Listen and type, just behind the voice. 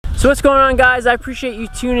So what's going on, guys? I appreciate you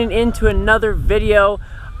tuning in to another video.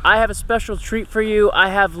 I have a special treat for you. I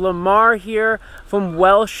have Lamar here from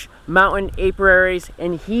Welsh Mountain Apiaries,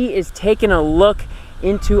 and he is taking a look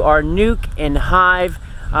into our nuke and hive.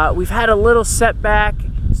 We've had a little setback,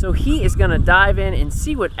 so he is gonna dive in and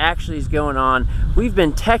see what actually is going on. We've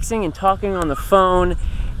been texting and talking on the phone,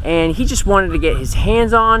 and he just wanted to get his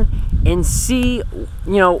hands on and see,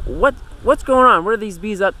 you know, what's going on. What are these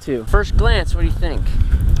bees up to? First glance, what do you think?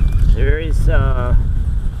 There is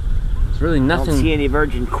It's really nothing. I don't see any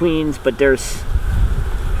virgin queens, but there's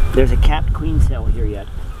a capped queen cell here yet.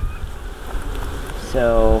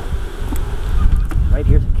 So right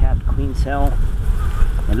here's a capped queen cell.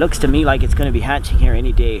 It looks to me like it's going to be hatching here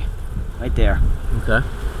any day, right there. Okay.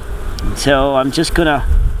 And so I'm just gonna,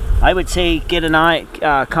 I would say, get an eye,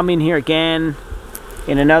 come in here again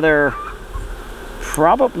in another,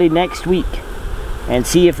 probably next week, and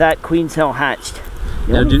see if that queen cell hatched.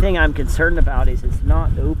 The only thing I'm concerned about is it's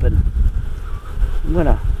not open.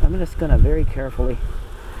 I'm just gonna very carefully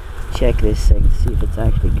check this thing to see if it's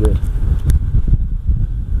actually good.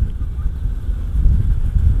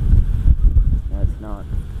 No, it's not.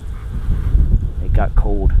 It got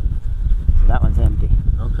cold. So that one's empty.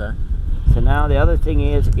 Okay. So now the other thing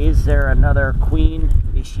is there another queen?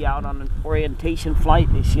 Is she out on an orientation flight?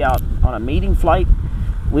 Is she out on a mating flight?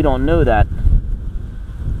 We don't know that.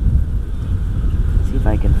 See if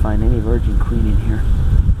I can find any virgin queen in here.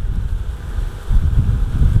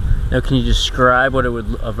 Now, can you describe what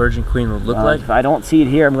a virgin queen would look like? If I don't see it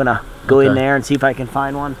here, I'm gonna go in there and see if I can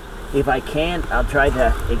find one. If I can't, I'll try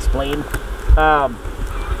to explain.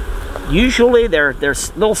 Usually they're a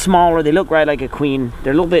little smaller. They look right like a queen.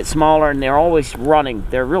 They're a little bit smaller, and they're always running.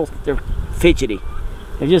 They're fidgety.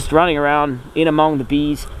 They're just running around in among the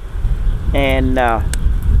bees, and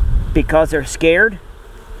because they're scared,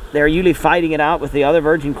 they're usually fighting it out with the other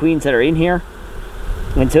virgin queens that are in here.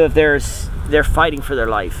 And so if they're fighting for their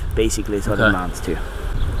life, basically, is what it amounts to.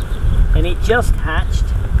 And it just hatched.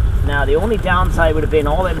 Now the only downside would have been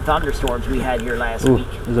all them thunderstorms we had here last week.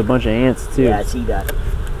 There's a bunch of ants too. Yeah, I see that.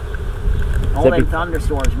 All them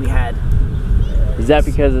thunderstorms we had. Is that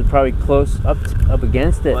because it's probably close up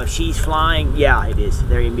against it? Well, if she's flying, yeah, it is.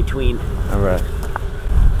 They're in between. All right.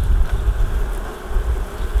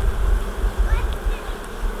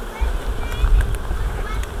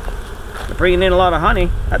 They're bringing in a lot of honey,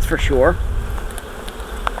 that's for sure.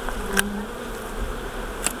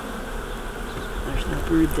 There's no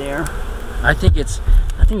brood there. I think it's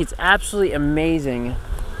absolutely amazing.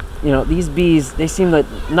 You know, these bees, they seem to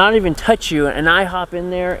not even touch you, and I hop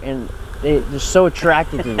in there and they're so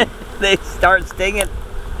attracted to me. They start stinging.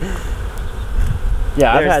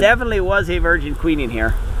 Yeah, there definitely was a virgin queen in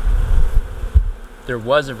here. There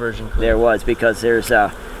was a virgin queen. There was, because there's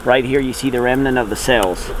right here you see the remnant of the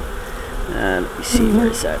cells. Let me see, where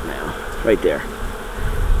is that now? Right there.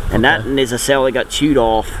 And that is a cell that got chewed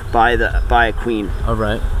off by a queen. All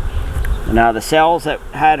right. Now the cells that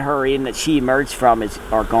had her in, that she emerged from,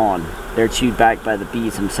 are gone. They're chewed back by the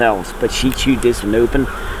bees themselves. But she chewed this one open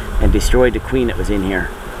and destroyed the queen that was in here.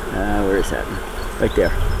 Where is that? Right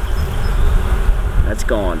there. That's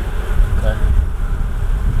gone. Okay.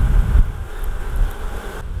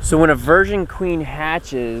 So when a virgin queen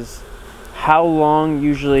hatches, how long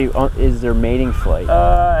usually is their mating flight?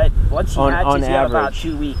 Once she hatches, you have about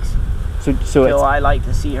 2 weeks. So I like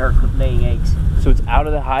to see her laying eggs. So it's out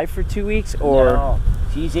of the hive for 2 weeks, or? No,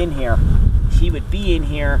 she's in here. She would be in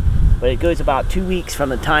here, but it goes about 2 weeks from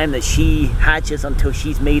the time that she hatches until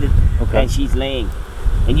she's mated and she's laying.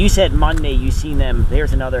 And you said Monday you seen them.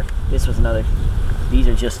 There's another. This was another. These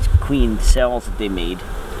are just queen cells that they made.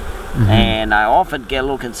 And I often get a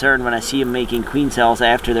little concerned when I see them making queen cells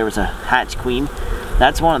after there was a hatched queen.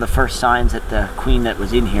 That's one of the first signs that the queen that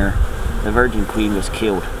was in here, the virgin queen, was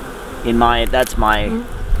killed.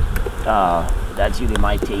 That's usually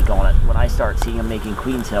my take on it. When I start seeing them making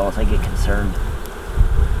queen cells, I get concerned.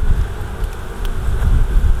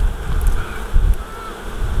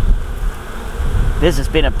 This has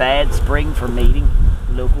been a bad spring for mating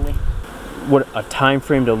locally. What a time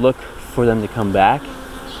frame to look for them to come back?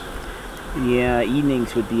 Yeah,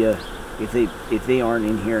 evenings would be if they aren't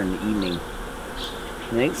in here in the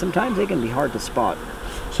evening. Sometimes they can be hard to spot.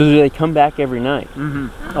 So do they come back every night?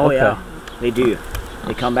 Oh yeah, they do.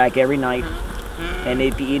 They come back every night, and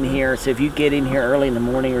they'd be in here. So if you get in here early in the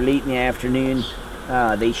morning or late in the afternoon,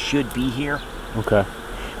 they should be here. Okay.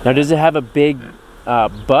 Now, does it have a big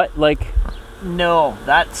butt like? No,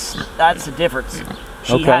 that's the difference.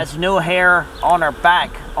 She has no hair on her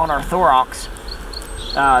back, on her thorax.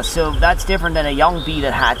 So that's different than a young bee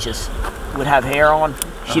that hatches would have hair on.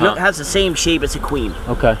 She has the same shape as a queen.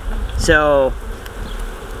 Okay. So,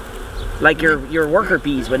 like your worker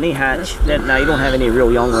bees, when they hatch, now you don't have any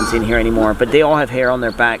real young ones in here anymore, but they all have hair on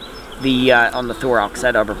their back, on the thorax,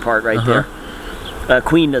 that upper part right there.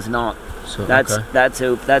 Queen does not. So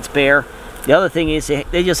that's bare. The other thing is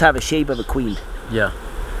they just have a shape of a queen. Yeah.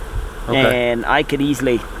 Okay. And I could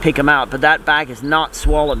easily pick them out, but that back is not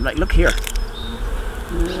swollen. Like, look here.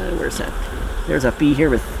 Where's that? There's a bee here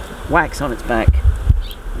with wax on its back,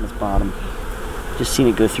 on its bottom. Just seen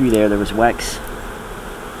it go through there. There was wax.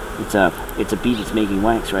 It's a bee that's making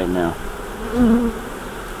wax right now.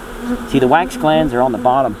 See, the wax glands are on the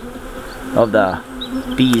bottom of the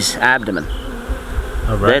bee's abdomen.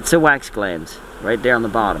 All right. That's the wax glands right there on the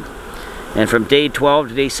bottom. And from day 12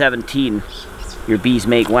 to day 17, your bees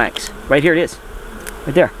make wax. Right here it is.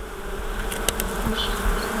 Right there.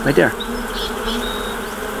 Right there. See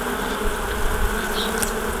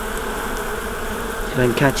if I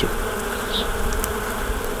can catch you.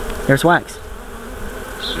 There's wax.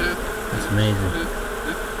 That's amazing.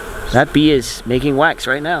 That bee is making wax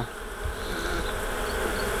right now.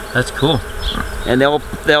 That's cool. And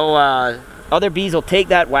other bees will take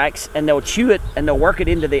that wax and they'll chew it and they'll work it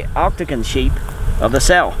into the octagon shape of the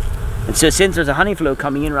cell. And so since there's a honey flow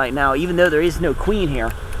coming in right now, even though there is no queen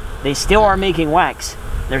here, they still are making wax.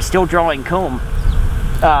 They're still drawing comb.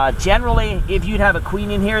 Generally, if you'd have a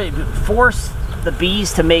queen in here, it would force the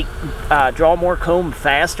bees to draw more comb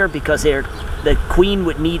faster, because the queen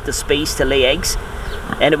would need the space to lay eggs,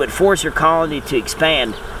 and it would force your colony to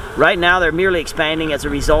expand. Right now they're merely expanding as a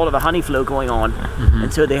result of a honey flow going on,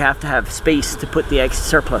 and so they have to have space to put the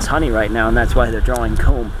surplus honey right now, and that's why they're drawing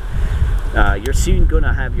comb. You're soon going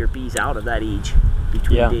to have your bees out of that age.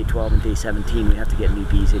 Between day 12 and day 17, we have to get new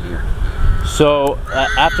bees in here. So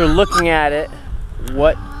after looking at it,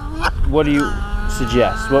 what do you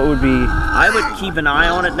suggest? What would be? I would keep an eye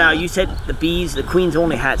on it. Now, you said the queens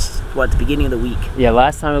only hatched at the beginning of the week. Yeah,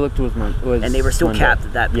 last time I looked was and they were still capped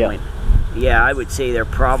at that point. Yeah, I would say they're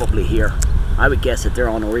probably here. I would guess that they're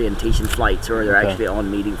on orientation flights, or they're actually on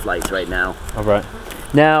meeting flights right now. All right.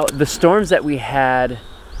 Now, the storms that we had,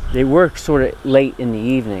 they were sort of late in the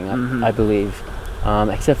evening, I believe,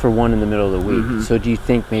 except for one in the middle of the week. So do you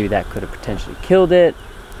think maybe that could have potentially killed it?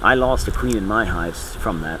 I lost a queen in my hives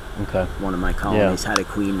from that. Okay. One of my colonies had a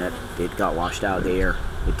queen that it got washed out of the air.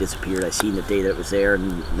 It disappeared. I seen the day that it was there,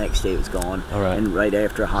 and the next day it was gone. All right. And it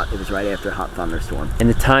was right after a hot thunderstorm. And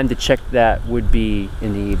the time to check that would be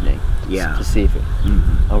in the evening. Yeah. To see if it.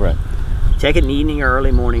 All right. Check it in the evening or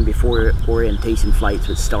early morning before orientation flights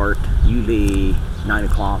would start. Usually 9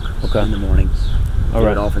 o'clock in the morning. They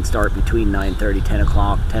would often start between 9:30, 10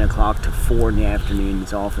 o'clock. 10 o'clock to 4 in the afternoon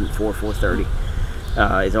is often 4:30.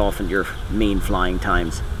 Is often your main flying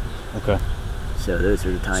times. Okay. So those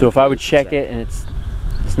are the times. So if I would check it and it's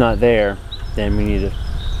not there, then we need to.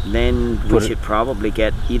 Then we should probably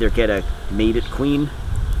either get a mated queen,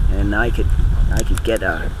 and I could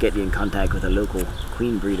get you in contact with a local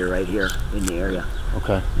queen breeder right here in the area.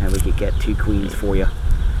 Okay. And we could get 2 queens for you.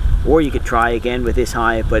 Or you could try again with this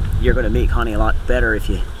hive, but you're going to make honey a lot better if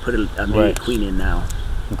you put a mated queen in now.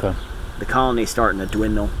 Okay. The colony's starting to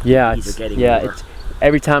dwindle. Yeah. Bees are getting lower.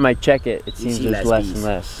 Every time I check it, it seems there's less bees. and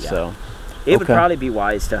less. Yeah. So it would probably be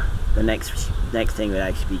wise to the next thing would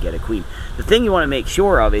actually be get a queen. The thing you want to make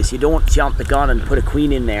sure of is you don't jump the gun and put a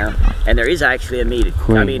queen in there, and there is actually a mated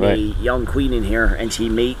queen, a young queen in here, and she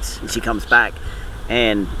mates and she comes back,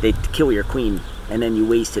 and they kill your queen, and then you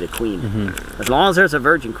wasted a queen. As long as there's a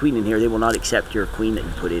virgin queen in here, they will not accept your queen that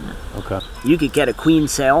you put in. Okay. You could get a queen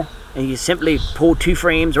cell, and you simply pull 2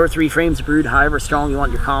 frames or 3 frames of brood, however strong you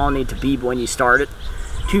want your colony to be when you start it.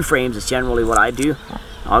 2 frames is generally what I do.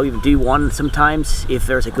 I'll even do 1 sometimes if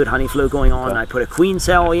there's a good honey flow going on. I put a queen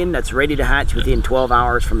cell in that's ready to hatch within 12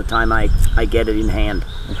 hours from the time I get it in hand.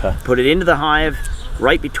 Okay. Put it into the hive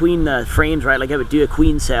right between the frames, right like I would do a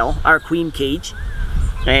queen cell, or a queen cage,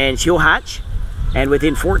 and she'll hatch, and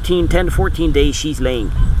within 10 to 14 days she's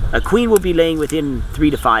laying. A queen will be laying within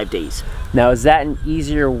 3 to 5 days. Now, is that an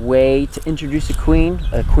easier way to introduce a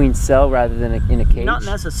queen cell, rather than in a cage? Not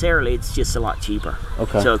necessarily. It's just a lot cheaper.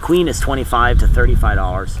 Okay. So a queen is $25 to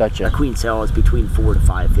 $35. Gotcha. A queen cell is between $4 to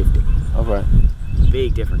 $5.50. All right.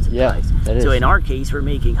 Big difference in price. That is. So in our case, we're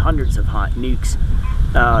making hundreds of hot nukes.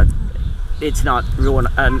 It's not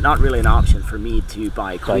really an option for me to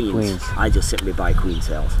buy queens. I just simply buy queen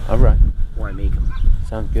cells. All right. Or I make them.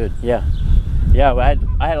 Sounds good. Yeah. Yeah. Well,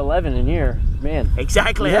 I had 11 in here. Man.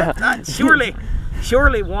 Exactly. Yeah.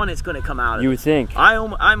 Surely one is going to come out of it. You would think.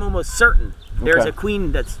 I'm almost certain there's a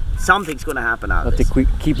queen something's going to happen out of this. I'll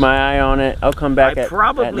have to keep my eye on it. I'll come back at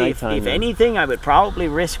nighttime. If anything, I would probably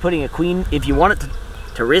risk putting a queen. If you want it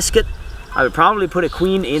to risk it, I would probably put a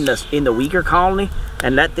queen in the weaker colony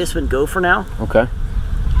and let this one go for now. Okay.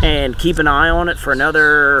 And keep an eye on it for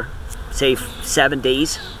another, say, 7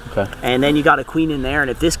 days. Okay. And then you got a queen in there, and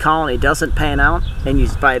if this colony doesn't pan out, then you,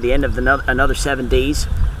 by the end of another 7 days,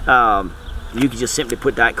 you could just simply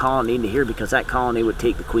put that colony into here, because that colony would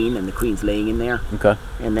take the queen, and the queen's laying in there. Okay.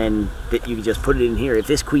 And then you can just put it in here. If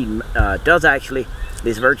this queen does actually,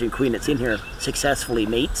 this virgin queen that's in here successfully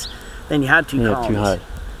mates, then you have two colonies. Two hive.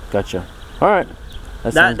 Gotcha. All right.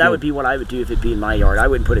 That would be what I would do if it be in my yard. I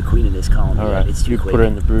wouldn't put a queen in this colony. All right. It's too quick. Put her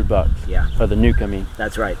in the brood box. Yeah. Or the nuke, I mean.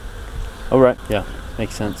 That's right. All right. Yeah.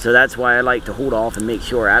 Makes sense. So that's why I like to hold off and make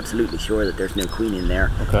sure, absolutely sure, that there's no queen in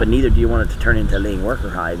there. Okay. But neither do you want it to turn into a laying worker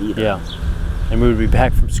hive either. Yeah. And we would be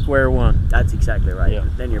back from square one. That's exactly right. Yeah.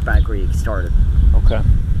 Then you're back where you started. Okay.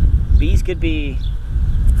 Bees could be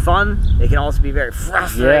fun. They can also be very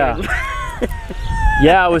frustrating. Yeah.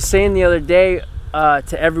 Yeah, I was saying the other day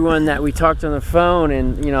to everyone that we talked on the phone,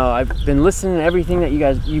 and you know, I've been listening to everything that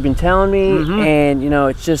you've been telling me, and you know,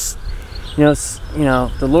 it's just, you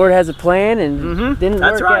know, the Lord has a plan, and didn't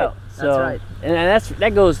work out. So, that's right. And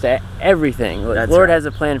that goes to everything. Look, That's Lord right. has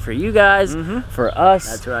a plan for you guys, for us,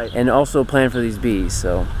 That's right. and also a plan for these bees.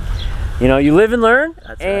 So, you know, you live and learn,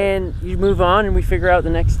 That's and you move on, and we figure out the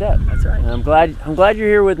next step. That's right. And I'm glad you're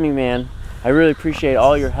here with me, man. I really appreciate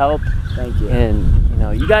all your help. Thank you. And you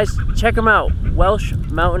know, you guys check them out, Welsh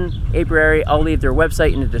Mountain Apiary. I'll leave their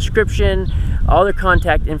website in the description, all their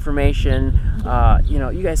contact information. You know,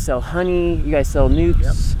 you guys sell honey, you guys sell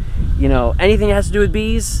nukes. You know, anything that has to do with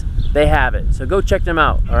bees, they have it. So go check them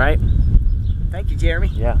out. All right. Thank you, Jeremy.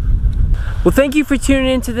 Yeah. Well, thank you for tuning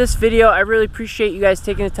into this video. I really appreciate you guys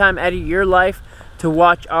taking the time out of your life to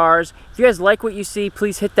watch ours. If you guys like what you see,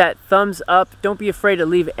 please hit that thumbs up. Don't be afraid to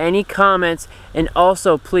leave any comments, and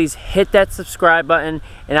also please hit that subscribe button,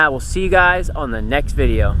 and I will see you guys on the next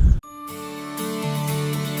video.